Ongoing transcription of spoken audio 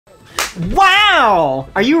Wow!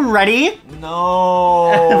 Are you ready?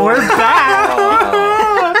 No. We're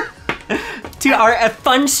back to our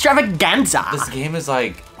fun extravaganza. This game is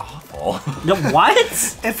like awful. No, what?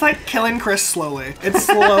 It's like killing Chris slowly. It's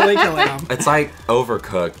slowly killing him. It's like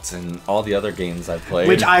Overcooked and all the other games I've played.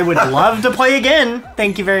 Which I would love to play again.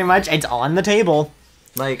 Thank you very much. It's on the table.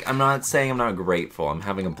 Like, I'm not saying I'm not grateful. I'm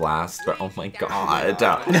having a blast, but oh my god.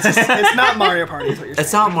 It's not Mario Party, is what you're saying.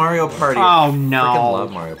 It's not Mario Party. Oh no. I freaking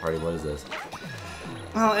love Mario Party. What is this?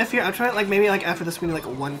 Well, if you're, I'm trying like maybe like after this we need like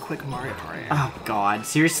one quick Mario Party. Oh god,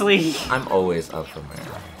 seriously? I'm always up for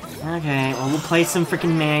Mario. Okay, well we'll play some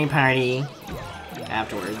freaking Mario Party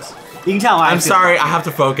afterwards. You can tell I'm sorry, I have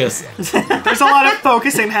to focus. There's a lot of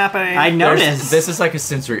focusing happening. I noticed. This is like a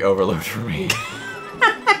sensory overload for me.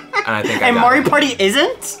 And I think I got Mario it. Party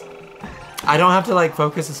isn't? I don't have to like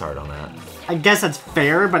focus as hard on that. I guess that's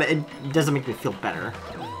fair, but it doesn't make me feel better.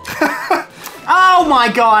 Oh my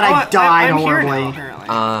god, I died I'm here horribly. now, apparently.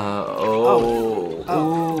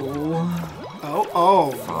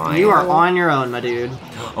 Oh. Fine. You are on your own, my dude.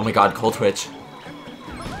 Oh my god, cold twitch.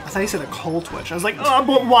 I thought you said a cold twitch. I was like,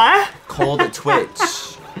 but what? Cold twitch.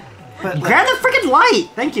 But, Grab the freaking light!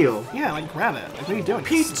 Thank you. yeah, like grab it. Like, what are you doing?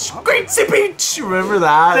 Peach! Stop. Greasy Peach! Remember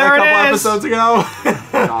that There a it couple is. episodes ago?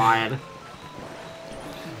 God.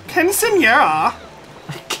 Quinceañera?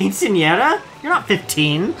 Quinceañera? You're not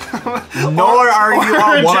 15. Nor are you Or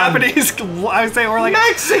on one. Japanese. I would say we're like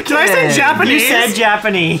Mexican. Did I say Japanese? You said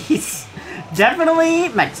Japanese. Definitely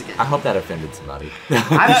Mexican. I hope that offended somebody.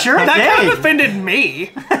 I'm sure it that kind of did. offended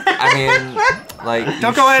me. I mean, like,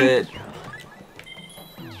 Don't you go in. should...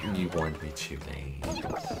 You warned me too late.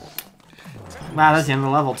 Wow, that's the end of the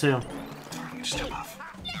level, too. Just jump off.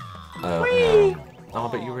 Oh, no. Oh,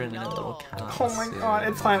 but you were in that little cat. Oh my god,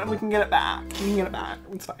 it's fine. We can get it back. We can get it back.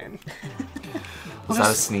 It's fine. Was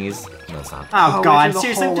that a sneeze? No, it's not. Oh, we god, did the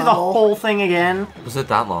seriously, whole do the level. whole thing again? Was it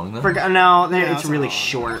that long, though? No, Yeah, it's it's really not.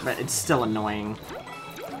 short, but it's still annoying.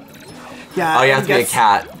 Yeah. Oh, you have to be a guess-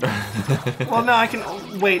 cat. Well, no, I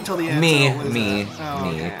can wait till the end. Me, so I'll lose me, it. Oh,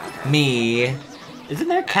 me, okay. me. Isn't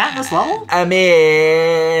there a cat in this level?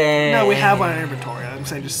 Me. No, we have one in inventory. I'm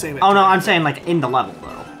saying just save it. Oh no, I'm saying like in the level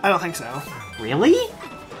though. I don't think so. Really?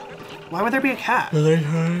 Why would there be a cat?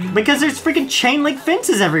 Because there's freaking chain link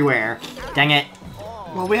fences everywhere. Dang it.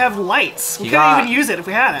 Well, we have lights. We He couldn't got- even use it if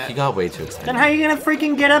we had He it. got way too excited. Then how are you gonna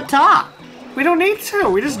freaking get up top? We don't need to.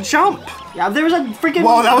 We just jump. Yeah, there was a freaking.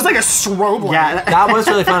 Whoa, that was like a strobe light. Yeah. That was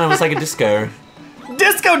really fun. It was like a disco.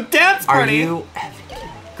 Disco dance Are party. you?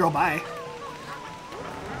 Girl, bye.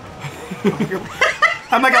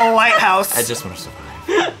 I'm like a lighthouse. I just want to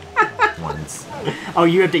survive. Once. Oh,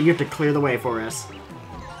 you have to clear the way for us.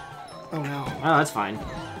 Oh no. Oh, that's fine.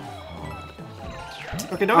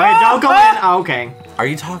 Okay, don't Alright, don't go in. Oh, okay. Are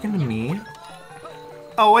you talking to me?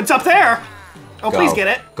 Oh, it's up there. Oh, Go. please get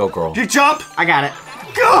it. Go, girl. You jump. I got it.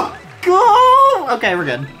 Go. Go! Okay, we're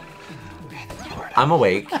good. I'm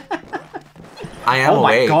awake. I am Oh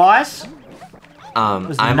my awake. gosh.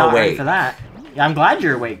 Was I'm not ready awake. for that. Yeah, I'm glad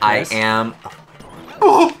you're awake, I Chris. am.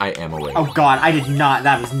 Oh, I am awake. Oh god, I did not.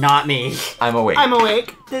 That was not me. I'm awake. I'm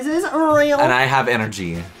awake. This is real. And I have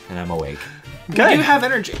energy, and I'm awake. Good. You have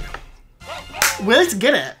energy. Well, let's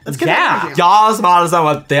get it. Let's get Yeah. the energy. Y'all smartest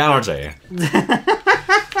with the energy.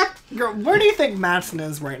 Girl, where do you think Madison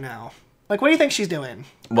is right now? Like, what do you think she's doing?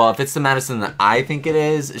 Well, if it's the Madison that I think it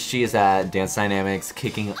is, she is at Dance Dynamics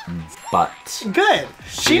kicking butt. Good.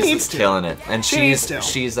 She She's needs to. killing it, and She needs to.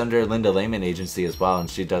 she's under Linda Lehman agency as well, and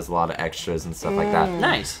she does a lot of extras and stuff like that.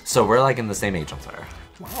 Nice. So we're like in the same age as her.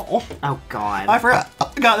 Wow. Oh god. I forgot.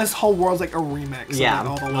 God, this whole world's like a remix. yeah, of,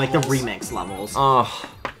 all the like the levels. remix levels. Oh,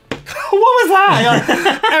 What was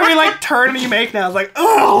that? Every like turn you make now is like,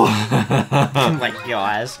 oh. Oh my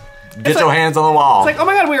gosh. get your hands on the wall. It's like, oh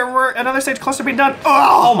my god, we're another stage closer to being done.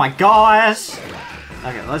 Oh Oh. my gosh.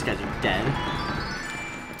 Okay, those guys are dead.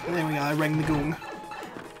 There we go. I rang the goon.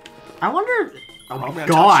 I wonder. Oh I'm my gonna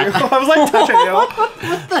god. touch you. I was like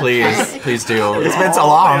touching you. Please do. It's been so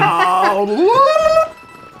long. Oh.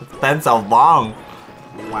 It's been so long.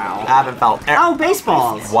 I Wow. haven't felt. Oh,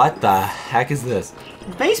 baseballs. What the heck is this?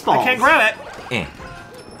 Baseballs. I can't grab it. Eh.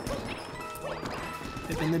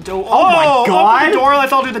 Open the door. Oh my God. Open the door. I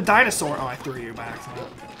fell to the dinosaur. Oh, I threw you back.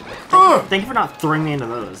 Thank you for not throwing me into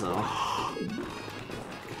those, though.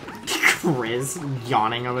 Chris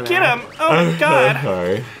yawning over there. Get him. Oh my god.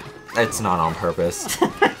 Sorry. It's not on purpose.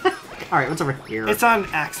 Alright, what's over here? It's on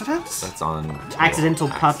accidents? That's on Accidental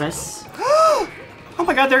puppies. Oh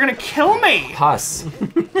my god, they're gonna kill me. Pus.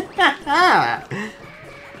 Ah.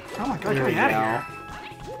 Oh my god, There get we me out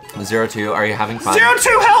go. of here. 02, are you having fun?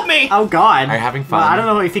 02, help me! Oh god. Are you having fun? Well, I don't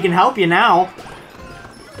know if he can help you now.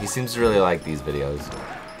 He seems to really like these videos.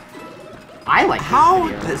 I like How?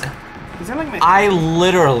 this video. Is that like my... I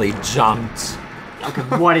literally jumped. Okay,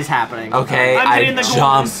 what is happening? Okay, I'm I hitting the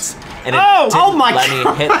jumped. And it Oh! didn't Oh my let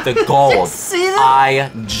me hit the gold. See that?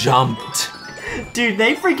 I jumped. Dude,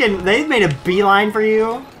 they made a beeline for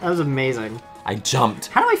you. That was amazing. I jumped.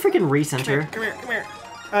 How do I freaking recenter? Come here.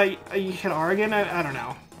 You hit R again? I don't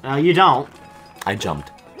know. You don't. I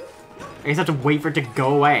jumped. I just have to wait for it to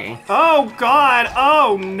go away. Oh, God.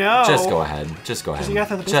 Oh, no. Just go ahead. Just go ahead. you got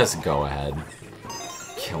the pistol. Just go ahead.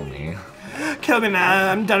 Kill me. Kill me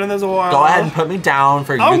now. I'm done in this world. Go ahead and put me down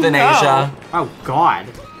for Oh, euthanasia. Oh, God.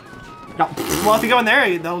 No. Well, if you go in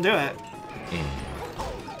there, they'll do it.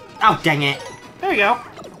 Oh, dang it. There you go.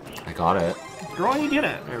 I got it. Girl, you did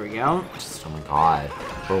it. There we go. Oh my god.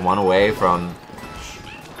 We're one away from...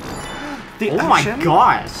 The Oh my ocean?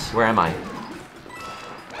 gosh. Where am I?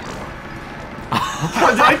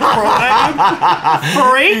 Did I throw it?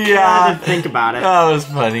 Freak? I had to think about it. That was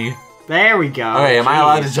funny. There we go. Okay, am I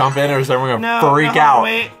allowed to Jeez. jump in or is everyone gonna No. freak no, out?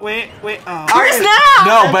 Wait. Oh. Chris,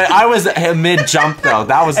 now! No, but I was mid-jump though.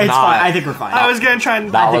 That was It's not... fine. I think we're fine. I was gonna try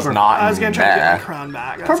and. That was we're- not I was gonna try to get my there. crown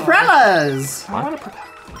back. that's all. Propellers! I want a propeller.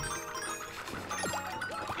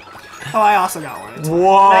 Oh, I also got one. It's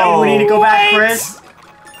Whoa! We need to go back, Wait! Chris.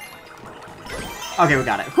 Okay, we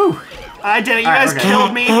got it. Whew. I did it. You All right, guys we're good.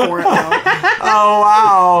 killed me for it, though. Oh,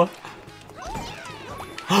 wow.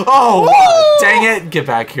 Oh, dang it. Get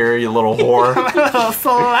back here, you little whore. Little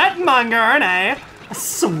slut-monger, aren't I?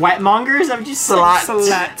 Sweatmonger? Is that what you said?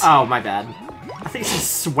 Slut. Oh, my bad. I think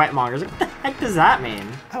it's sweatmongers. What the heck does that mean?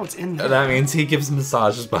 Oh, it's in there. That means he gives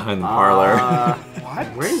massages behind the parlor. What?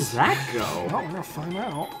 Where does that go? Oh, we're gonna find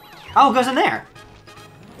out. Oh, it goes in there.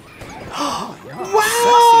 Wow!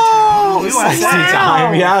 Sexy Sexy time.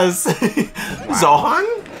 time, yes. Zohan?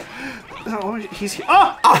 Oh, he's here.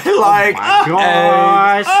 Oh! I like my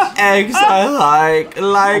gosh. eggs. I like Oh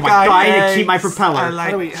my god, I need to eggs. keep my propeller. I How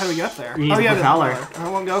like do we get up there? You need oh, the yeah, propeller. I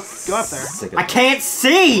won't go up there. Sick of I can't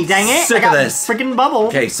see, dang it! Sick I got of this. freaking bubble.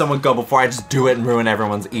 Okay, someone go before I just do it and ruin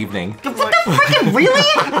everyone's evening. What the freaking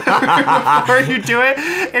really? Or you do it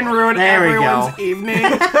and ruin There we everyone's go. evening.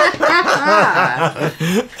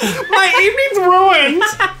 My evening's ruined.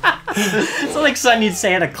 It's like something you'd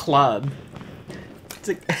say at a club. It's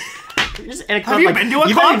like, you're just in a club, you like, been to a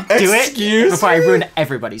you club? better do Excuse it before I me? ruin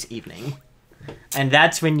everybody's evening. And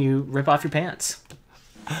that's when you rip off your pants.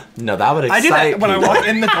 No, that would I excite do that when I people. walk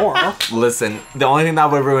in the door. Listen, the only thing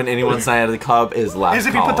that would ruin anyone's night at the club is last Is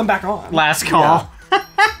if you call. put them back on. Last call.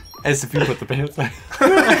 As if you put the pants back.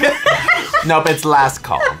 Nope, it's last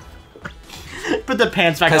call. Put the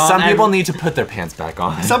pants back on. Because some people and- need to put their pants back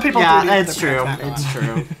on. Some people Yeah, do need to it's put their true. pants back It's on.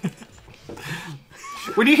 true.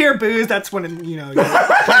 When you hear booze, that's when you know.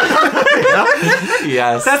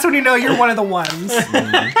 Yes. That's when you know you're one of the ones.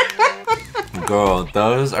 Girl,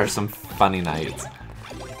 those are some funny nights.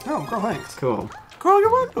 Oh, girl, thanks. Cool. Girl,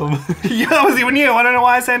 you're welcome. Yeah, that was even you. I don't know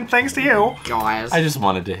why I said thanks to you. Guys. I just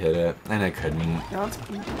wanted to hit it, and I couldn't. No, it's...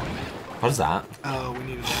 What is that? Oh, we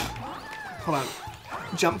needed that. Hold on.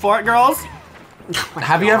 Jump for it, girls.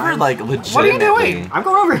 Have you ever, like, legitimately... doing? I'm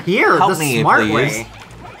going over here Help the me, smart please. way.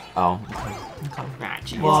 Oh. Ah,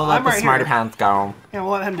 jeez. Well, let I'm the right smarty here. pants go. Yeah,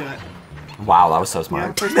 we'll let him do it. Wow, that was so Yeah,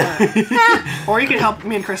 smart. first time. Or you can help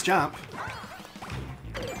me and Chris jump.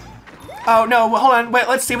 Oh, no, well, hold on. Wait,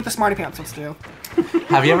 let's see what the smarty pants wants to do.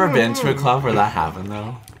 Have you ever been to a club where that happened,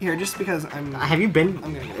 though? Here, just because I'm... Have you been?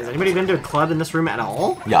 I'm gonna get Has it. anybody been to a club in this room at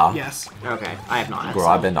all? Yeah. Yes. Okay, I have not. Girl, so-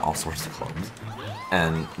 I've been to all sorts of clubs.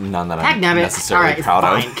 And none that Heck, I'm nabbit. necessarily Alright, proud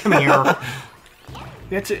fine. of. Come here.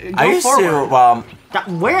 You have to go I used forward. to, well,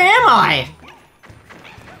 Where am I?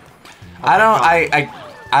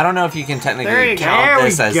 I don't know if you can There technically you go. count There we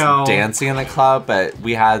this as go. dancing in the club, but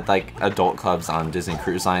we had like adult clubs on Disney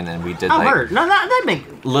Cruise Line, and we did Oh, like heard. No, that make.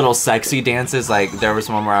 little sexy dances. Like there was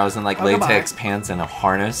one where I was in like Oh, goodbye. latex pants and a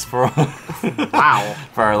harness for Wow.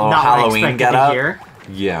 for our little Not what I Halloween expected get to up. hear.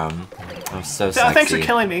 Yeah, I was so Oh, sexy. thanks for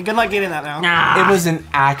killing me. Good luck getting that now. Nah. It was an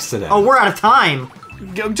accident. Oh, we're out of time.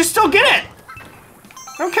 Go, just still get it.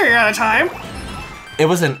 I don't care you're out of time. It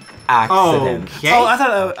was an accident. Okay. Oh, I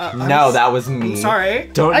thought... I No, was- that was me. I'm sorry.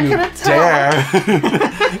 Don't I you couldn't tell. dare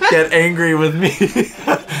get angry with me.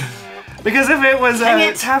 Because if it was Dang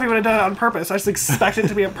it. Taffy would have done it on purpose. I just expect it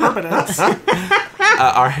to be a purpose.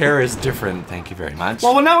 Our hair is different. Thank you very much.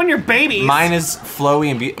 Well, not when you're babies. Mine is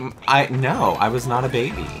flowy and I was not a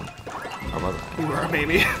baby. Or was I? You were a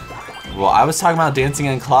baby. Well, I was talking about dancing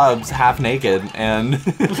in clubs half naked and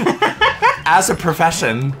as a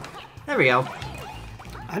profession. There we go.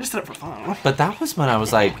 I just did it for fun. But that was when I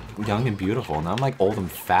was like young and beautiful. Now I'm like old and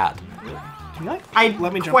fat. Can you, like, I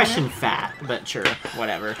let me jump question on it? fat, but sure,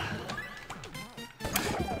 whatever.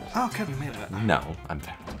 Oh, good, we made it. No, I'm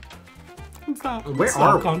fat. Where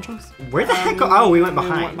are we? conscious? Where the heck? Oh, we went We went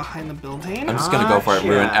behind. behind the building. I'm just gonna go for it.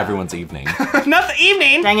 Ruin Gotcha. everyone's evening. Not the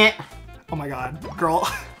evening! Dang it! Oh my god. Girl.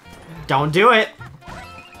 Don't do it.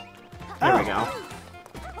 There we Oh.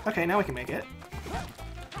 go. Okay, now we can make it.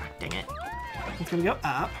 Dang it. It's gonna go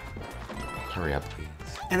up. Hurry up, please.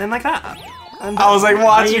 And then like that. And I was like,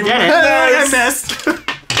 watch you you. did it. I missed.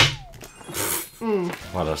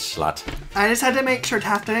 What a slut. I just had to make sure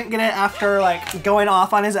Taft didn't get it after like going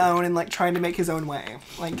off on his own and like trying to make his own way.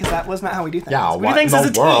 Like, because that was not how we do things. Yeah, we do what things in as a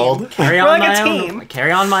the world? team. Carry We're on like my a own. team.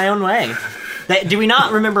 Carry on my own way. Do we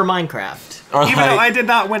not remember Minecraft? Or Even though I did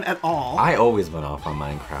not win at all. I always went off on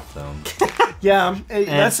Minecraft though. Yeah,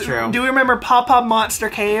 that's true. Do we remember Pop Pop Monster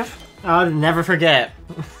Cave? I'll never forget.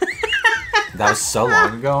 That was so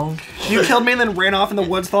long ago. You killed me and then ran off in the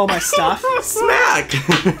woods with all my stuff. Smack!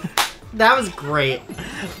 That was great.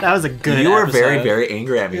 That was a good You were episode. very, very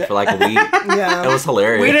angry at me for like a week. Yeah. It was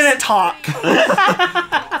hilarious. We didn't talk.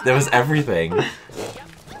 There was everything.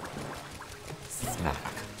 Smack.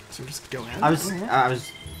 So just go in. I was.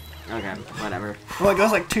 Okay, whatever. Well, it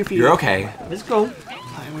goes like 2 feet. You're okay. Let's go.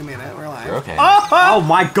 Fine, we made it. We're alive. You're okay. Oh, oh! Oh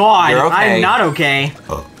my god! You're okay. I'm not okay.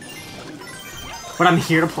 But I'm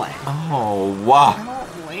here to play. Oh, wow. I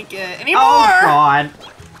don't like it anymore. Oh god.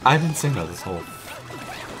 I've been saying that this whole...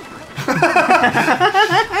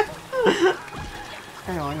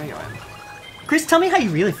 Hang on, I'm gonna go in. Chris, tell me how you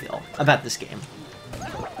really feel about this game.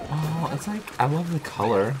 Oh, it's like, I love the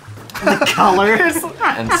color The colors.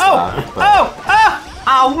 and stuff, but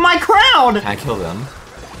Oh, my crown! I killed him.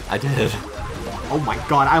 I did. Oh my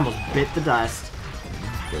god, I almost bit the dust.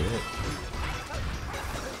 Did it.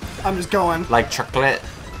 I'm just going. Like chocolate.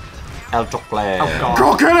 El chocolate. Oh god.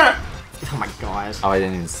 Girl, get it! Oh my gosh. Oh, I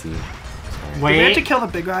didn't even see. Sorry. Did we have to Wait. kill the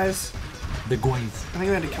big guys? The guys. I think we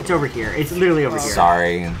had to kill It's over here. It's literally over here.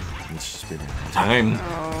 Sorry. It's just been time.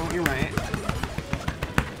 Oh, you're right.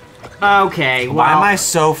 Okay, well. Why am I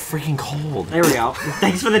so freaking cold? There we go.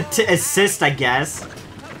 Thanks for the assist, I guess.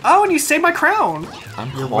 Oh, and you saved my crown. I'm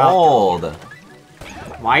You're cold.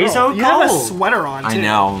 Why are you so cold? You have a sweater on, too. I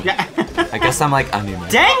know. Yeah. I guess I'm like anemic.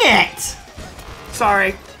 Dang it!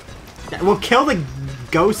 Sorry. We'll kill the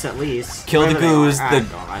ghosts at least. Kill the Wherever they goos, are. the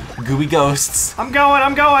God. gooey ghosts. I'm going,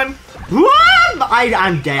 I'm going.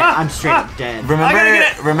 I'm dead. I'm straight up dead. I gotta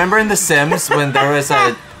get it. Remember in The Sims when there was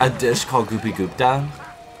a dish called Goopy Goopda?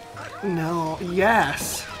 No,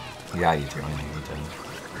 yes. Yeah, you do. I know you do.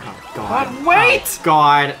 Oh, God. But wait! Oh,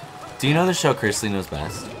 God. Do you know the show Chrisley Knows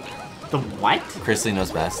Best? The what? Chrisley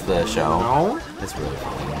Knows Best, the show. No. It's really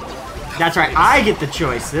funny. That's right. I get the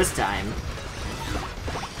choice this time.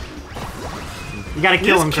 You gotta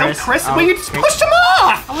kill him, Killed Chris. Chris. Oh, But you just okay. pushed him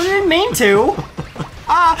off! I didn't mean to.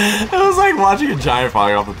 It was like watching a giant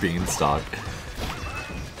falling off a beanstalk.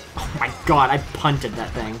 Oh my God! I punted that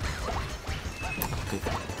thing.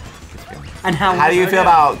 And how? How do you was feel it?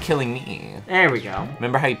 about killing me? There we go.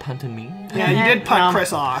 Remember how you punted me? Yeah, you did punt No.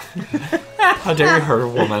 Chris off. How dare you hurt a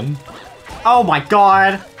woman? Oh my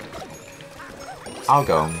God! I'll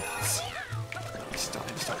go. I just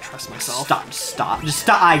don't trust myself. Stop! Stop! Just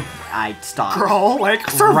stop! I stopped. Girl, like,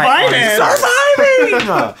 Right surviving! on his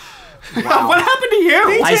Surviving! What happened to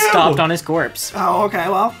you? I stopped on his corpse, Oh, okay,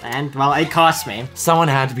 well, and well, it cost me. Someone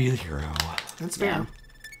had to be the hero. that's fair. Yeah.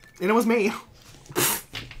 And it was me.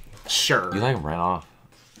 Sure. You like ran off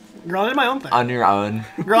Girl, I did my own thing. on your own.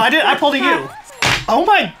 Girl, I pulled a you. Oh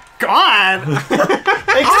my god!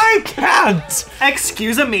 I can't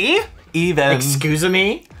Excuse me? even. Excuse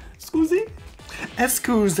me. Excuse me.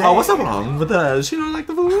 Excuse Oh, what's wrong with her? She don't like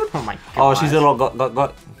the food. Oh my God. Oh, she's a little got.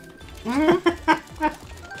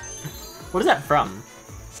 What is that from?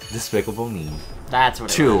 Despicable Me. That's what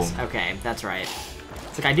it 2. was. Okay, that's right.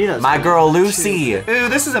 It's like I do those. My girl Lucy. Ooh,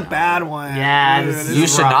 this is a bad one. Yeah, Ooh, this is You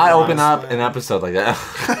This should rough not one. open up an episode like that.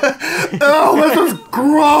 Oh, this is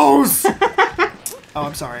gross! Oh,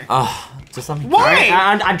 I'm sorry. Just let me. Why?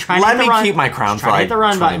 I'm trying to Let hit the me run. keep my crown for Trying to like hit the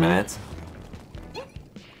run 20 button. minutes.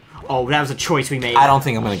 Oh, that was a choice we made. I don't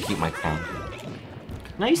think I'm gonna keep my crown.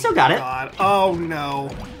 No, you still got it. God. Oh no.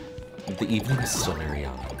 The evening is still very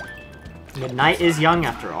young. Midnight is young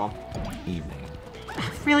after all. Evening.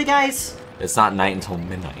 Really, guys? It's not night until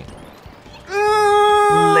midnight.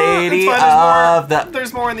 Lady Lady of the.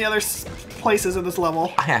 There's more in the other places of this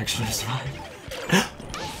level. I actually survived.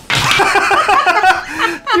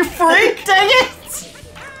 You freak! Dang it!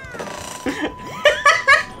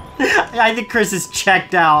 I think Chris is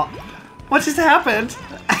checked out. What just happened?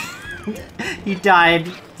 He died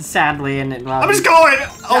sadly, and it, well, I'm just going!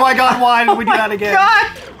 Oh my god, why did we do that again?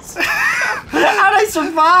 God! How'd I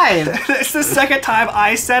survive? It's the second time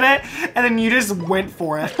I said it, and then you just went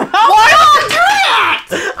for it. Why do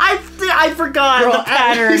that? I forgot Girl, the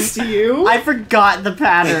pattern. at least you. I forgot the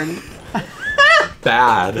pattern.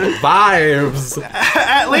 Bad vibes.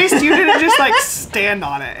 At least you didn't just like stand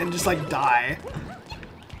on it and just like die.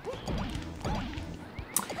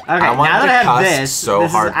 Okay, I now wanted that to I have cuss this, so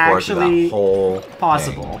this is hardcore actually to that whole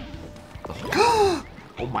possible.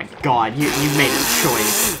 Oh my god, you made a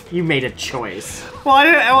choice. You made a choice. Well, I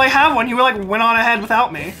didn't only have one. You like went on ahead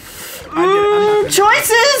without me.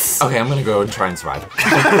 Choices! Okay, I'm gonna go and try and survive.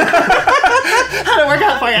 How'd it work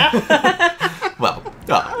out for you? well.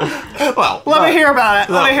 Let me hear about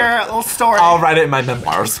it. Let me hear a little story. I'll write it in my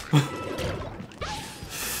memoirs.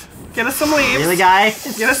 Get us some leaves. Really, guy?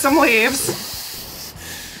 Get us some leaves.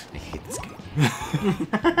 I hate this game.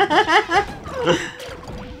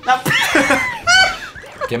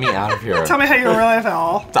 Get me out of here. Tell me how you really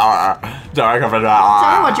feel. Tell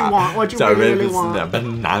me what you want, what you really want. Oh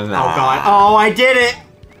god. Oh, I did it!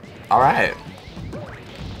 Alright.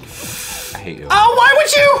 I hate you. Oh, why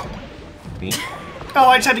would you? Me? Oh,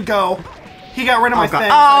 I just had to go. He got rid of my thing.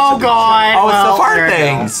 Oh god. Oh, it's Well, the fart there it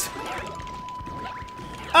things.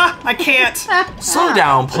 Ah, I can't. Slow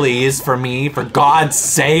down, please, for me, for God's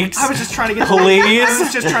sakes. I was just trying to get Please? I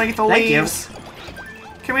was just trying to get the Thank you. leaves.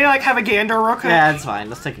 Can we like have a gander real quick? Yeah, that's fine.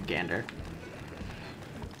 Let's take a gander.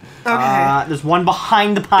 Okay. There's one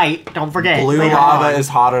behind the pipe. Don't forget. Blue later lava on. is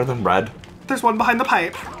hotter than red. There's one behind the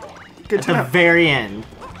pipe. Good At to the know. very end.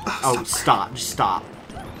 Oh, stop. Just stop.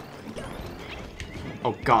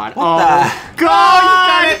 Oh god. What oh the- Oh, you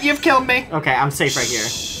got god! it. You've killed me. Okay, I'm safe right here.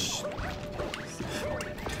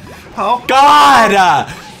 Oh. God!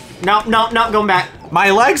 No, no, no, going back. My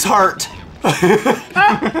legs hurt.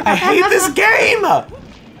 I hate this game.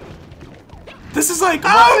 This is like. Oh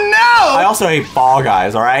no! I also hate Fall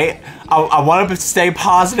Guys. All right. I want to stay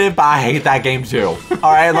positive, but I hate that game too.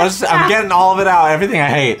 All right. I'm getting all of it out. Everything I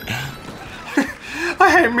hate. I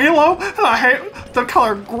hate Milo, and I hate the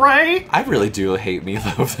color gray. I really do hate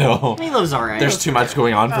Milo though. Milo's alright. There's too much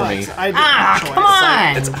going on for me. I didn't Ah, have a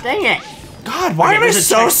come choice. on! Dang it! God, why Okay, am I there's a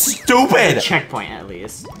so check- stupid? Checkpoint at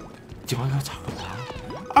least. Do you want to go talk about?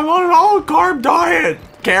 I'm on an all-carb diet.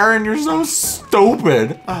 Karen, you're so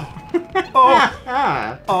stupid. Oh,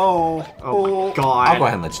 Ah. oh, Oh, god. I'll go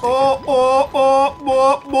ahead and let you take it.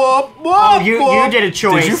 Oh, you did a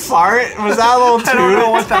choice. Did you fart? Was that a little too? I don't know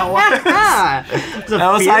what that was. Ah, it's a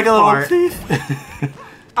That was fear like a fart. little.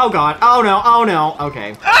 Oh god. Oh no. Oh no.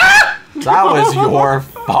 Okay. That was your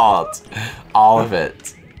fault. All of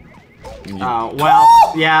it. Oh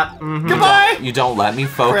well. Yeah. Mm-hmm. Goodbye. You don't let me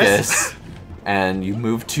focus, and you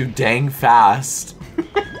move too dang fast.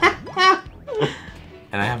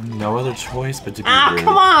 And I have no other choice but to be Ah, rude.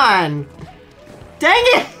 come on! Dang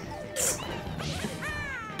it!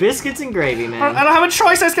 Biscuits and gravy, I man. don't have a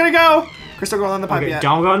choice. I just gotta go. Crystal, go on the pipe Okay, yet.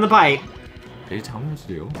 don't go in the pipe. Are you telling me what to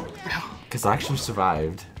do? Because I actually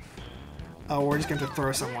survived. Oh, we're just going to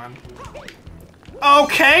throw someone.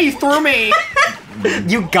 Okay, you threw me.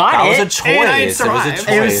 You got That it. was a And I choice. It was a survived. choice.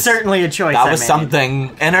 It was certainly a choice. That I was made.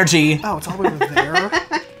 something. Energy. Oh, it's all the way over there.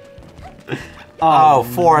 Oh,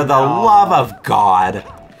 for the love of God.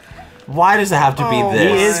 Why does it have to be Oh, this?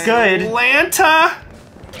 He is good. Atlanta.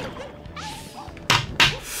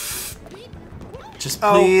 Just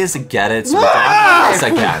please get it so we don't have to do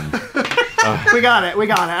this again. We got it. We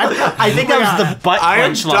got it. I think that was the butt I am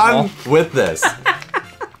clench level. done with this.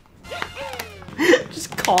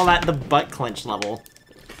 Just call that the butt clench level.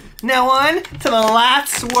 Now on to the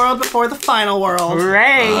last world before the final world.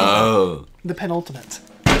 Hooray! Oh. The penultimate.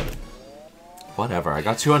 Whatever. I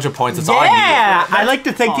got 200 points. That's all I Yeah! need. I like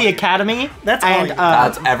to thank the Academy. That's all and you-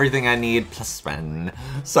 That's everything I need plus one.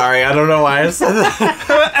 Sorry, I don't know why I said that.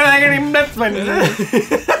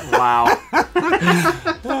 wow.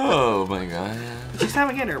 Oh my god. Just have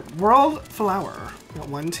a gander. World flower. We got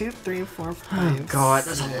 1, 2, 3, 4, 5. God,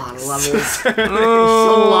 there's a lot of levels. There's a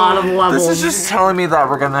lot of levels. This is just telling me that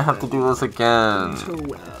we're gonna have to do this again.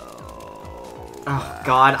 Oh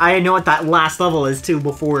God, I know what that last level is too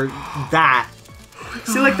before that.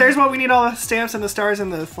 See, like, there's what we need all the stamps and the stars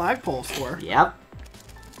and the flagpoles for. Yep.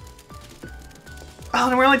 Oh,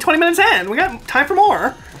 and we're only 20 minutes in. We got time for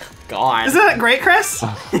more. God. Isn't that great, Chris?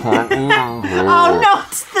 Oh no,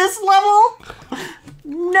 it's this level?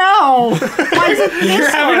 No! Why is it this You're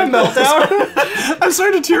having a one? meltdown? I'm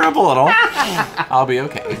starting to tear up a little. I'll be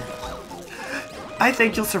okay. I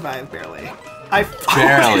think you'll survive barely.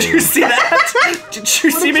 Barely. Did you see that? Did you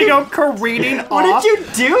see me go careening off? What did you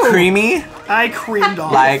do? Creamy? I creamed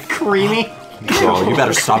off. Like, Creamy. oh, you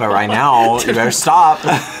better stop it right now. You better stop.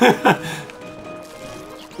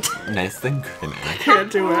 Nice thing, Grinning. I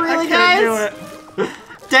can't do it. Really, I can't do it.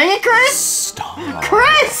 Dang it, Chris! Stop.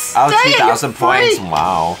 Chris! Oh, dang it, 2,000 you points. freak!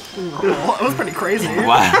 Wow. That was pretty crazy.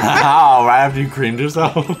 Wow. Right after you creamed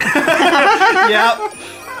yourself. Yep.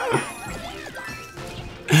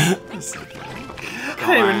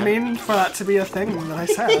 I didn't even mean for that to be a thing that I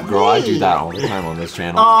said. Girl, I do that all the time on this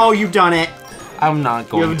channel. Oh, you've done it. I'm not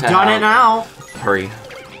going You've to done it now. Hurry.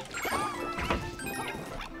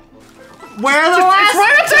 Where are the last?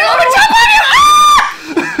 Right up there! Let me jump on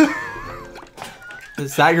you! Ah!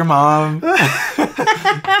 Is that your mom?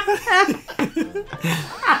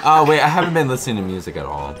 Oh, wait, I haven't been listening to music at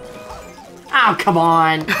all. Oh, come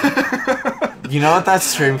on. You know what that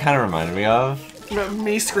stream kind of reminded me of?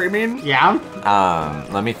 Me screaming? Yeah?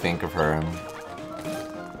 Let me think of her.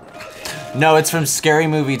 No, it's from Scary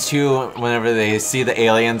Movie 2, whenever they see the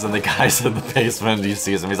aliens and the guys in the basement, he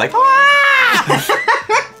sees them, he's like, ah!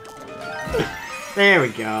 There we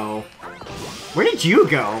go. Where did you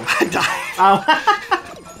go? I died. Oh,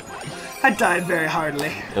 I died very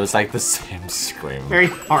hardly. It was like the same scream. very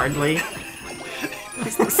hardly.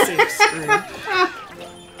 It's the same scream.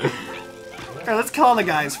 Alright, let's kill all the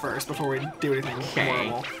guys first before we do anything Okay.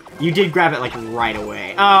 horrible. You did grab it like right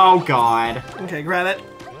away. Oh, God. Okay, grab it.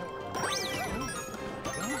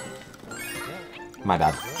 My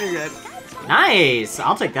bad. You're good. Nice.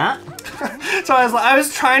 I'll take that. So I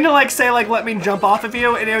was trying to like say like let me jump off of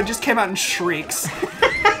you, and it just came out in shrieks.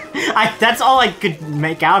 That's all I could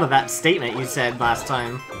make out of that statement you said last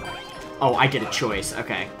time. Oh, I did a choice.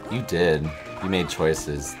 Okay. You did. You made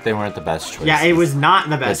choices. They weren't the best choices. Yeah, it was not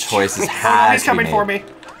the The best choices Oh, had he's to be coming made. for me.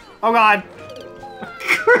 Oh God.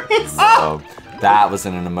 Chris. Oh, that was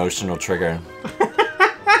an emotional trigger.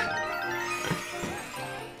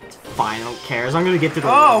 Fine, I don't care. As long as we get to the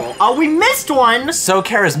Oh. level. Oh, we missed one! So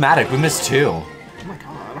charismatic. We missed 2. Oh my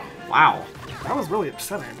God. Wow. That was really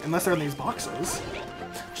upsetting. Unless they're in these boxes.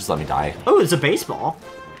 Just let me die. Oh, it's a baseball.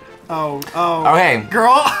 Oh. Okay.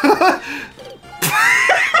 Girl.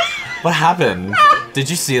 What happened? Did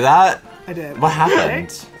you see that? I did. What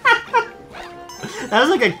happened? That was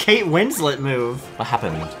like a Kate Winslet move. What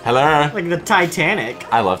happened? Hello? Like the Titanic.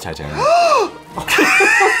 I love Titanic.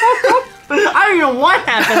 I don't even know what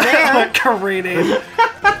happened there. Careening.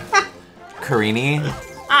 Karini?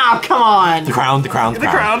 Oh, come on. The crown, the crown, the The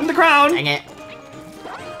crown. crown, the crown. Dang it.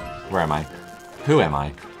 Where am I? Who am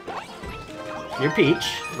I? You're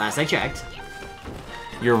Peach. Last I checked.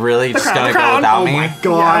 You're really just crown, gonna the crown. go without Oh me? my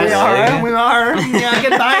God. Yeah, we are. Really? We are. Yeah,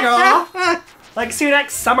 goodbye, girl. Like, see you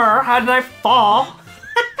next summer. How did I fall?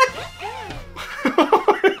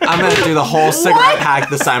 I'm gonna do the whole cigarette pack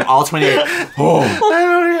this time, all 28. Oh.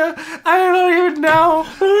 I don't even know.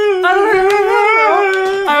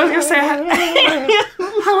 I was gonna say,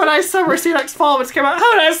 how would I summer? See you next fall, but it came out.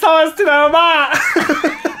 How would I summer? To know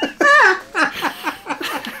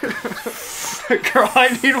Girl,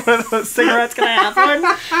 I need one of those cigarettes. Can I have one?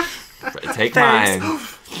 Take Thanks. mine.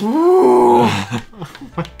 Oh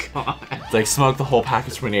my God. It's like smoke the whole pack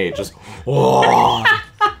of 28, just whoa.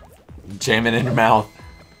 Jam it in your mouth.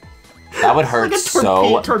 That would hurt Like a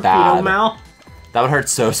so torpedo bad. mouth. That would hurt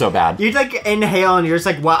so bad. You'd like inhale and you're just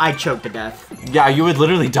like, well, I choked to death. Yeah, you would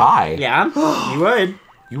literally die. Yeah, you would.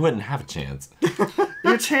 You wouldn't have a chance.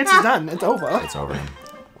 Your chance is done. It's over. It's over.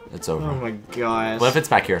 It's over. Oh my gosh. What if it's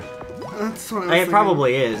back here? That's what I was It thinking.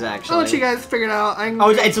 probably is, actually. I'll let you guys figure it out. Oh,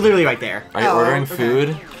 it's literally right there. Are you Oh, ordering okay.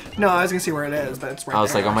 food? No, I was gonna see where it is, but it's right I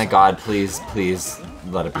was there. like, oh my god, please, please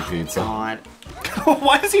let it be pizza. God.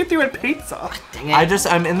 Why is he through in pizza? Dang it.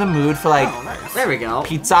 I'm in the mood for like Oh, nice. There we go.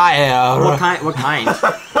 pizza air. What kind? What kind? You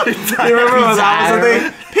remember when that was a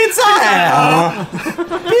thing? Pizza air.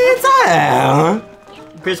 Pizza air.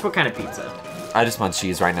 Chris, what kind of pizza? I just want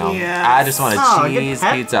cheese right now. Yes. I just want a Oh, good cheese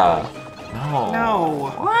pep- pizza. No. No.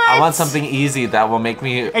 What? I want something easy that will make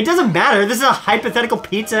me. It doesn't matter. This is a hypothetical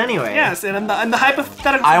pizza anyway. Yes, and in the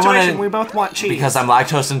hypothetical I wanna- situation, we both want cheese. Because I'm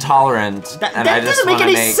lactose intolerant. That, and that I just doesn't make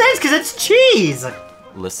wanna any sense because it's cheese.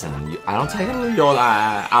 Listen, I don't take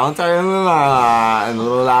Yola. I don't take Yola.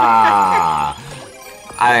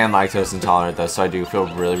 I am lactose intolerant though, so I do feel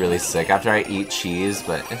really, really sick after I eat cheese,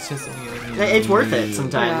 but it's just. It's worth it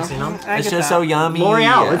sometimes, you know? I It's get just that. so yummy.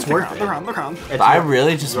 L'Oreal, it's The worth crown, it. the crown, the crown. It's But I worth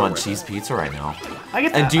really just want worth cheese pizza right now. I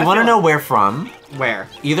get that. And do you I want to feel know it. where from? it. Where?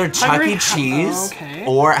 Either Chuck Hungry? E. Cheese, Okay.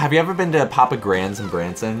 or have you ever been to Papa Grand's in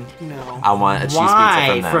Branson? No. I want a cheese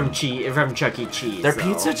Why pizza from them. from Chuck E. Cheese? Their though?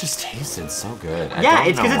 pizza just tasted so good. I Yeah, don't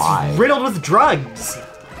it's know because why. it's riddled with drugs.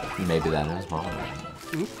 Maybe that is wrong.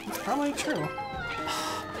 It's probably true.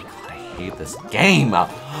 I hate this game.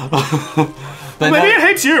 But maybe it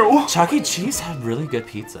hates you. Chuck E. Cheese had really good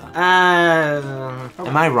pizza.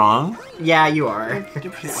 Am I wrong? Yeah, you are.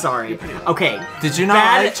 Sorry. Okay. Did you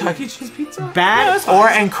not like Chuck E. Cheese pizza? Bad or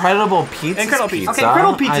Incredible Pizza? Incredible Pizza. Okay,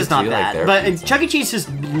 Incredible Pizza's not like bad, but pizza. Chuck E. Cheese is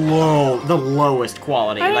the lowest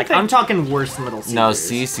quality. Like, I'm talking worse than Little Caesars. No,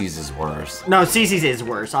 CC's is worse. No, CC's is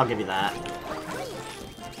worse. I'll give you that.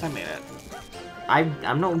 I made it.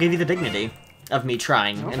 I'm not gonna give you the dignity of me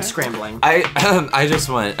trying and scrambling. I just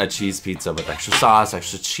want a cheese pizza with extra sauce,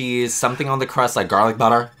 extra cheese, something on the crust like garlic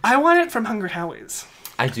butter. I want it from Hungry Howie's.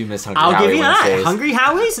 I do miss Hungry I'll Howie give you Wednesdays. that. Hungry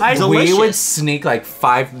Howie's? We would sneak like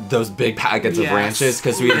 5 those big packets of ranches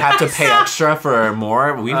because we'd have to pay extra for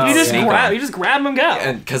more. We You just grab them and go.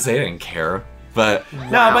 And because they didn't care. But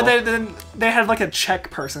no, but then they had like a check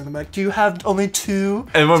person. I'm like, do you have only 2?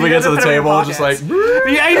 And when we get to the table, just like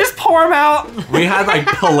yeah, you just pour them out. We had like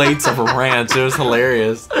plates of ranch. It was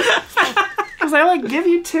hilarious. Cause I like give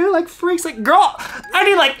you 2 like freaks. Like, girl, I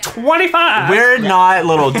need like 25. We're not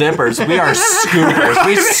little dippers. We are scoopers.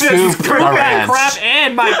 We scoop the ranch. Crap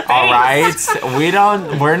in my face. All right,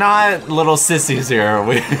 we're not little sissies here.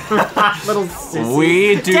 Little sissies.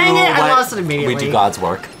 We do. Dang it! I lost it immediately. We do God's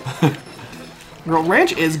work. Girl,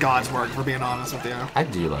 ranch is God's work, for being honest with you. I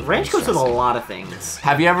do love ranch. Goes with a lot of things.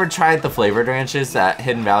 Have you ever tried the flavored ranches that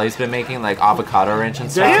Hidden Valley's been making, like avocado ranch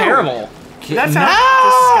and stuff? They're terrible. That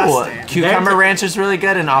sounds disgusting. Cucumber ranch is really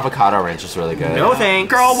good, and avocado ranch is really good. No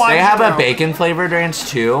thanks. Girl, why they have a bacon flavored ranch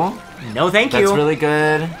too. No thank you. That's really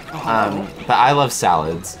good. But I love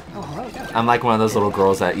salads. I'm like one of those little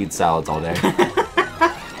girls that eat salads all day.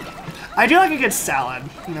 I do like a good salad.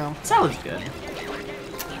 You know, salad's good.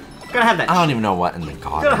 Gotta have that. I don't even know what in the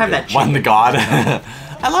God. Gotta have that. What in the God?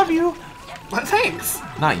 I love you. Well, thanks.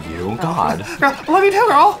 Not you, God. Girl, I love you too,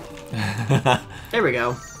 girl. There we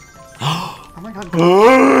go. Oh my God.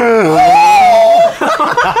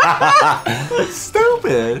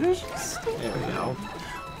 Stupid. There we go.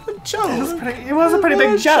 Joke. It was a pretty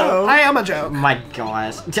big joke. I am a joke. My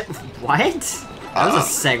gosh. What? That was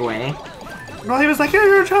a segue. Well, he was like,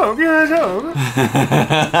 you're a joke. You're a joke.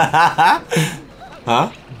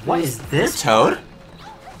 Huh? What is this? Toad?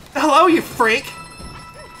 Hello, you freak.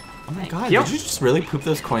 Oh my God, did you just really poop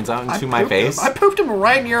those coins out into my face? I pooped them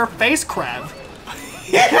right in your face, crab.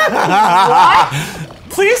 What?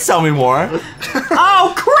 Please tell me more.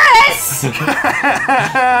 Oh, Chris!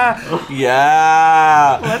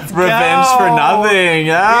 Yeah. Let's revenge go. for nothing.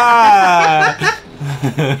 Yeah.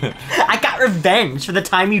 I got revenge for the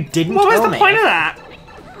time you didn't What kill was the me. point of that?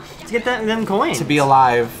 To get them coins. To be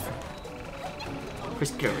alive.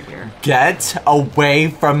 Chris, get over here. Get away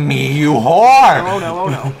from me, you whore! Oh no, oh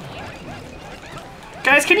no.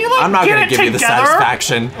 Guys, can you like I'm not get gonna it give you the together?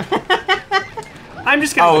 satisfaction. I'm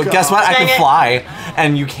just gonna Oh, go. guess what? I Dang can it. fly,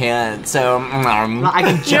 and you can't. So I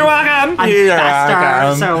can You're jump. welcome. I'm You're faster,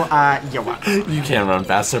 welcome. so you're welcome. you can run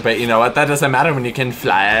faster, but you know what? That doesn't matter when you can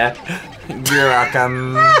fly. You're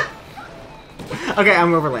welcome. Okay,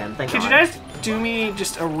 I'm overland. Thank Could God. you guys do me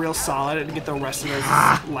just a real solid and get the rest of those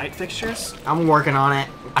light fixtures? I'm working on it.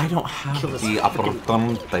 I don't have Kill this the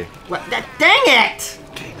opportunity. What? Dang it!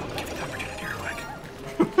 Okay, I'll give you the opportunity real quick.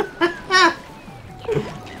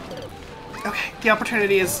 Okay, the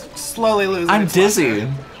opportunity is slowly losing. I'm its dizzy.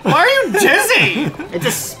 luster. Why are you dizzy? It's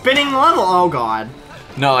a spinning level. Oh God.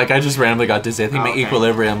 No, like I just randomly got dizzy. I think my okay.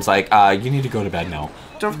 equilibrium's like, you need to go to bed now.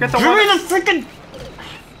 Don't forget the Give one. me the freaking.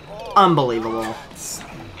 Unbelievable.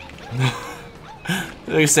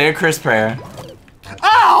 They say a Chris prayer.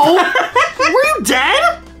 Oh! Were you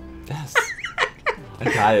dead? Yes. I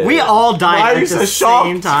got it. We all Why died are at you the so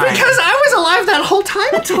same shocked? time. Because I was alive that whole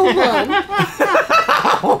time until then.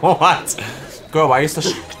 What? Girl, why are you so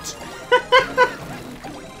shocked?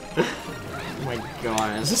 Oh my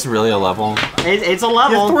gosh. Is this really a level? It's a You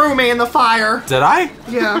level. threw me in the fire. Did I?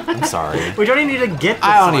 Yeah. I'm sorry. We don't even need to get this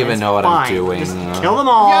I don't one, even it's know what I'm fine. doing. Just kill them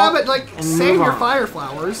all. Yeah, but like, and save move your on. fire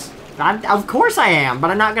flowers. Of course I am, but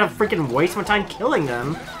I'm not gonna freaking waste my time killing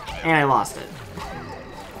them. And I lost it.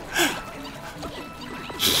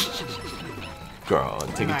 Girl,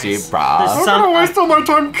 take Nice. a deep There's breath. some I'm waste all my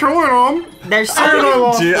time killing them. There's some,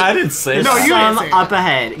 Dude, I didn't say there's No, that. you didn't some say up that.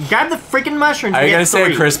 ahead. Grab the freaking mushrooms. Are we you get gonna say a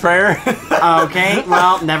 3. Chris prayer? Okay,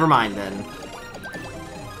 well, never mind then.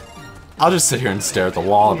 I'll just sit here and stare at the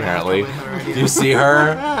wall, apparently. probably Do you see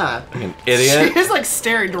her? Ah. Like an She idiot. is like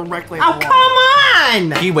staring directly at Oh, the come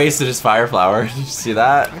wall. on! He wasted his fire flower. Did you see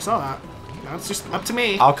that? I saw that. Now it's just up to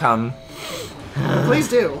me. I'll come. Please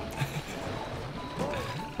do.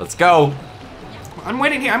 Let's go. I'm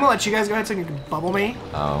waiting here. I'm gonna let you guys go ahead so you can bubble me.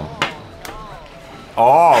 Oh.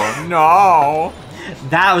 Oh, no.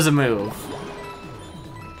 That was a move.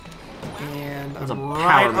 That's a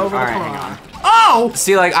right power move. over the Alright, hang piranha. on. Oh!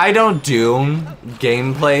 See, like, I don't do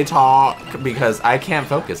gameplay talk because I can't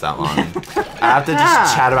focus that long. I have to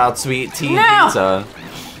just chat about sweet tea and pizza.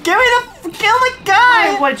 Give me kill the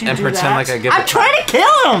guy! Why would you And do pretend that? like I give I'm trying to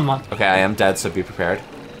kill him! Okay, I am dead, so be prepared.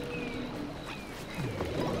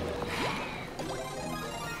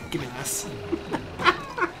 Give me this.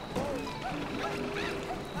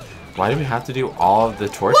 Why do we have to do all of the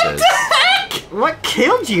torches? What the heck? What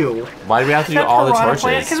killed you? Why do we have to do all the torches?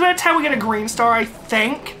 Because by the time we get a green star, I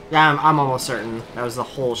think. Yeah, I'm almost certain. That was the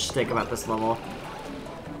whole shtick about this level.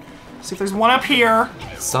 See if there's one up here.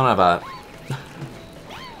 Son of a...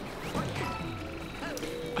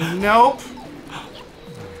 Nope.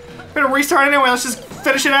 We're gonna restart anyway, let's just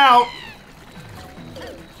finish it out.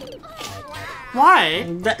 Why?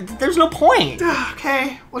 There's no point.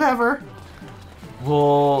 Okay, whatever.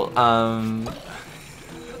 Well,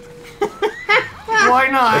 Why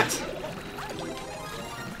not?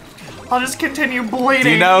 I'll just continue bleeding. do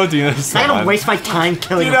you know I'm not someone? gonna waste my time Do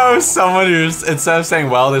killing you know someone who's, instead of saying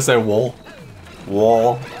well, they say wool?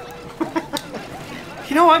 Wool.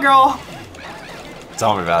 You know what, girl?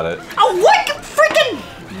 Tell me about it. Oh, what freaking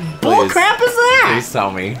bullcrap is that? Please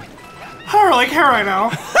tell me. I don't really care right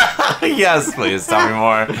now. Yes, please tell me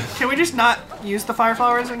more. Can we just not use the fire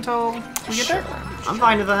flowers until we get there? I'm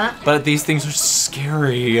fine with that. But these things are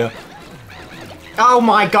scary. Oh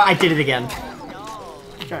my god, I did it again.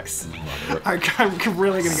 Guys, I'm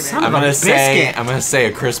really gonna get Son it. I'm of a gonna say biscuit. I'm gonna say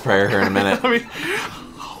a Chris prayer here in a minute. I mean,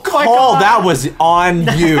 Cole, that was on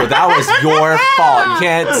you. That was your fault. You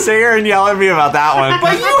can't sit here and yell at me about that one.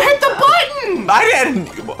 but you hit the button! I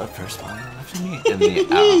didn't. Well, first one left me in the.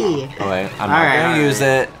 Oh wait, I'm not gonna use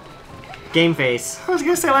it. Game face. I was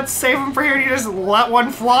gonna say let's save them for here and you just let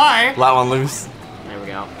one fly. Let one loose. There we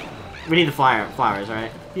go. We need the flowers, right?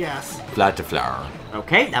 Yes. Flat to flower.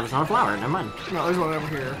 Okay, that was not a flower. Never mind. No, there's one over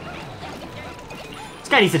here. This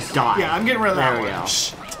guy needs to die. Yeah, I'm getting rid of that There we one. go.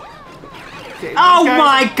 Shh. Okay, Oh these guys-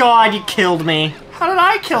 my god, you killed me. How did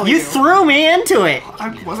I kill you? You threw me into it.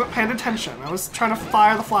 I wasn't paying attention. I was trying to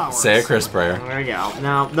fire the flowers. Say a Chris prayer. There we go.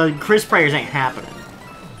 Now, the Chris prayers ain't happening.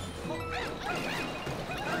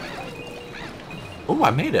 Oh,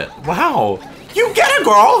 I made it. Wow. You get it,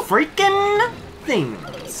 girl. Freaking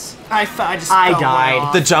things. I just I fell died. right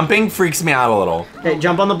off. The jumping freaks me out a little. Hey,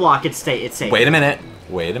 jump on the block. It's safe. Wait a minute.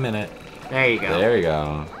 Wait a minute. There you go. There you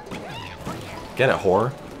go. Get it,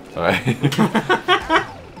 whore. All right.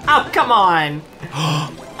 Oh, come on.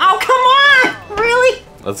 Oh, come on. Really?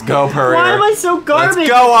 Let's go, Purrier. Why am I so garbage? Let's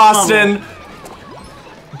go, Austin.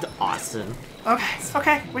 Austin.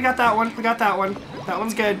 Okay, we got that one. We got that one. That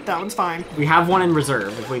one's good. That one's fine. We have one in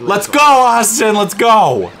reserve. If we lose Let's one. go, Austin. Let's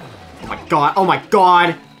go. Oh my god. Oh my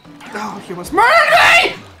god. Oh, he almost murdered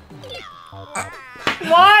me!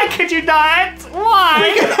 Why could you not?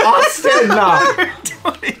 Why? Austin. Do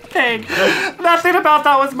anything. Nothing about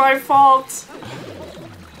that was my fault.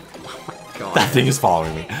 God. That thing is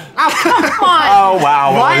following me. Oh, come on. Oh,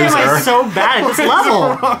 wow. Why am I loser. so bad at this What is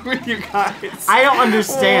level? wrong with you guys? I don't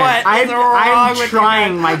understand. What is wrong I'm with you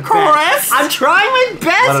trying guys? my best. Chris? I'm trying my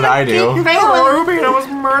best. What did I do? keep failing. Ruby almost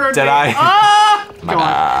murdered Did me. I? Ah! My Go on.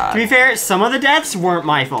 bad. To be fair, some of the deaths weren't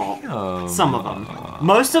my fault. Oh, Some of them.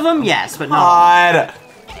 Most of them, yes, but not. God.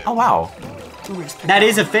 Oh, wow. That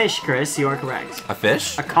is a fish, Chris. You are correct. A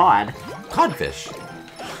fish? A cod. Codfish.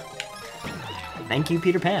 Thank you,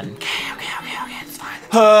 Peter Pan. Okay, it's fine.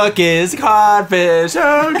 Hook is codfish.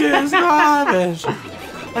 Hook is codfish.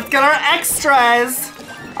 Let's get our extras.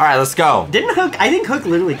 All right, let's go. Didn't Hook? I think Hook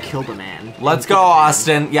literally killed a man. Let's go,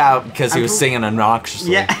 Austin. Yeah, because he was singing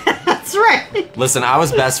obnoxiously. Yeah, that's right. Listen, I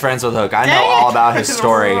was best friends with Hook. I know Dang it. all about his What is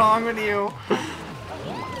story. wrong with you?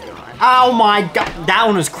 Oh my god, that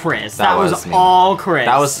one was Chris. That was me. all Chris.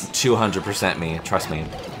 That was 200% me. Trust me.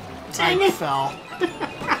 Dang I it. fell.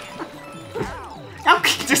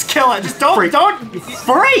 Okay, Just kill it. Just don't.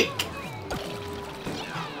 freak.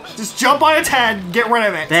 Just jump on its head. Get rid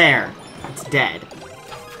of it. There, it's dead.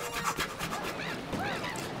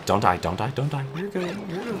 Don't die. Don't die. Don't die. You're good.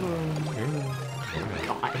 You're good. You're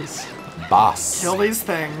good. Guys. Boss. Kill these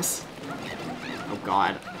things. Oh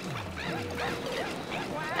god.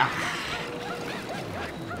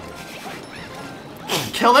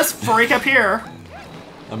 Kill this freak up here.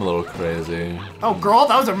 I'm a little crazy. Oh, girl,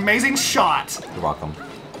 that was an amazing shot. You're welcome.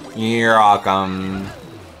 You're welcome.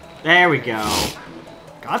 There we go.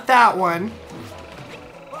 Got that one.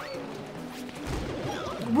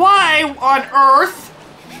 Why on earth?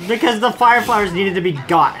 Because the fire flowers needed to be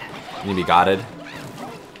got. You be gotted.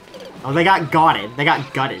 Oh, they got gotted. They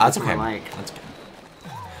got gutted. That's what okay. I like. That's okay.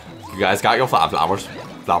 You guys got your flowers.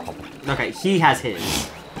 Okay, he has his.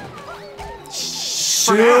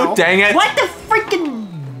 Shoot! Dang it! What the freaking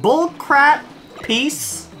bullcrap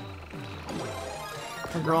piece?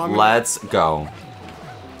 Girl, Let's go.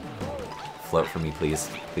 Float for me, please.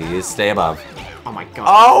 Please stay above. Oh my god.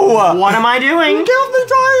 Oh! What am I doing?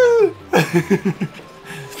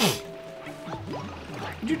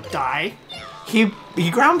 Did you die? He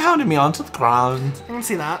ground pounded me onto the ground. I can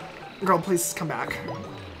see that. Girl, please come back.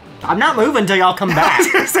 I'm not moving until y'all come back.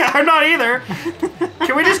 I'm not either.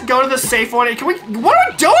 Can we just go to the safe one? Can we? What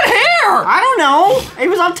are we doing here? I don't know. It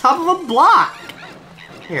was on top of a block.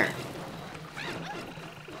 Here.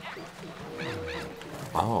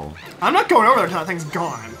 Oh. I'm not going over there until that thing's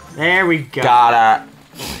gone. There we go. Got it.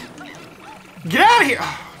 Get out of here.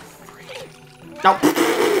 Nope.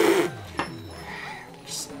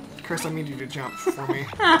 Chris, I need you to jump for me.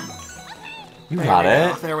 You got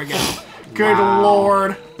it. There we go. Good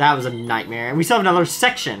lord. That was a nightmare. And we still have another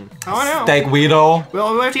section. Oh, I know. Steak Guido.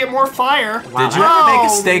 Well, we have to get more fire. Wow. Did you ever make a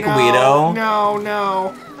steak no, Guido?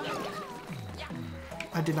 No.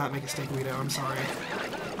 I did not make a steak Guido. I'm sorry.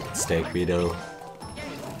 Steak Guido.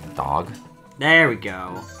 Dog. There we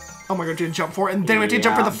go. Oh my god, did you jump for it? And then we have to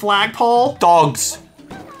jump for the flagpole? Dogs.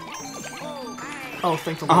 Oh,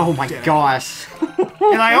 thank the Lord. Oh my gosh.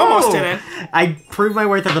 And I almost did it. I proved my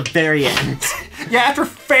worth at the very end. Yeah, after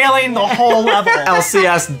failing the whole level.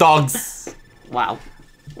 LCS dogs. Wow.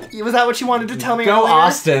 Was that what you wanted to tell me Go earlier?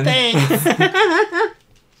 Austin. Thanks.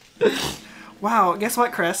 Wow, guess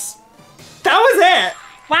what, Chris? That was it!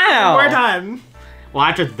 Wow. We're done. Well,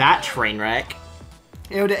 after that train wreck.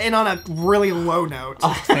 It would end on a really low note.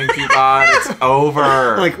 Oh, thank you, God. It's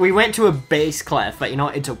over. Like, we went to a base clef, but you know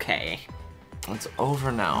what? It's okay. It's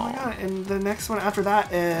over now. Yeah, and the next one after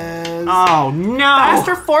that is... Oh, no.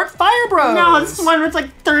 Faster Fort Fire Bros. No, this one was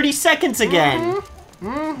like 30 seconds again.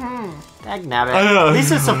 Dagnabbit. At least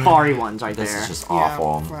the safari ones right This there. is just Yeah,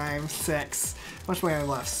 awful. 5, 6. How much do we have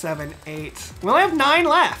left? 7, 8. We only have 9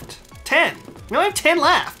 left. 10. We only have 10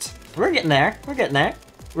 left. We're getting there. We're getting there.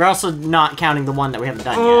 We're also not counting the one that we haven't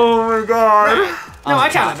done Oh my God. No, I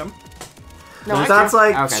counted them. No, I That's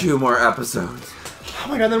counted. like Okay. 2 more episodes. Oh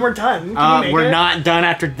my god, then we're done. Can yet. you make We're it? not done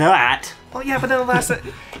after that. Well, yeah, but then the last...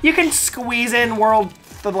 you can squeeze in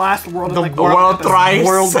the last world. The like, world episode. thrice.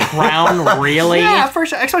 World crown, really? Yeah, for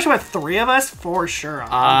sure. Especially with 3 of us, for sure.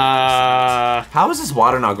 How is this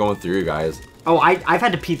water not going through, you guys? Oh, I've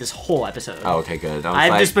had to pee this whole episode. Oh, okay, good. I was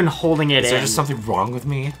I've like, just been holding it is in. there just something wrong with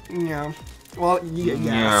me? Yeah. Well, yes.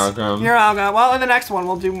 Yeah, okay. You're all good. Well, in the next one,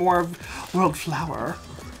 we'll do more of World Flower.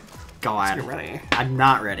 God. Get ready. I'm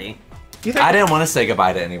not ready. I didn't want to say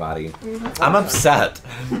goodbye to anybody. I'm upset.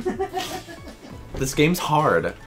 This game's hard.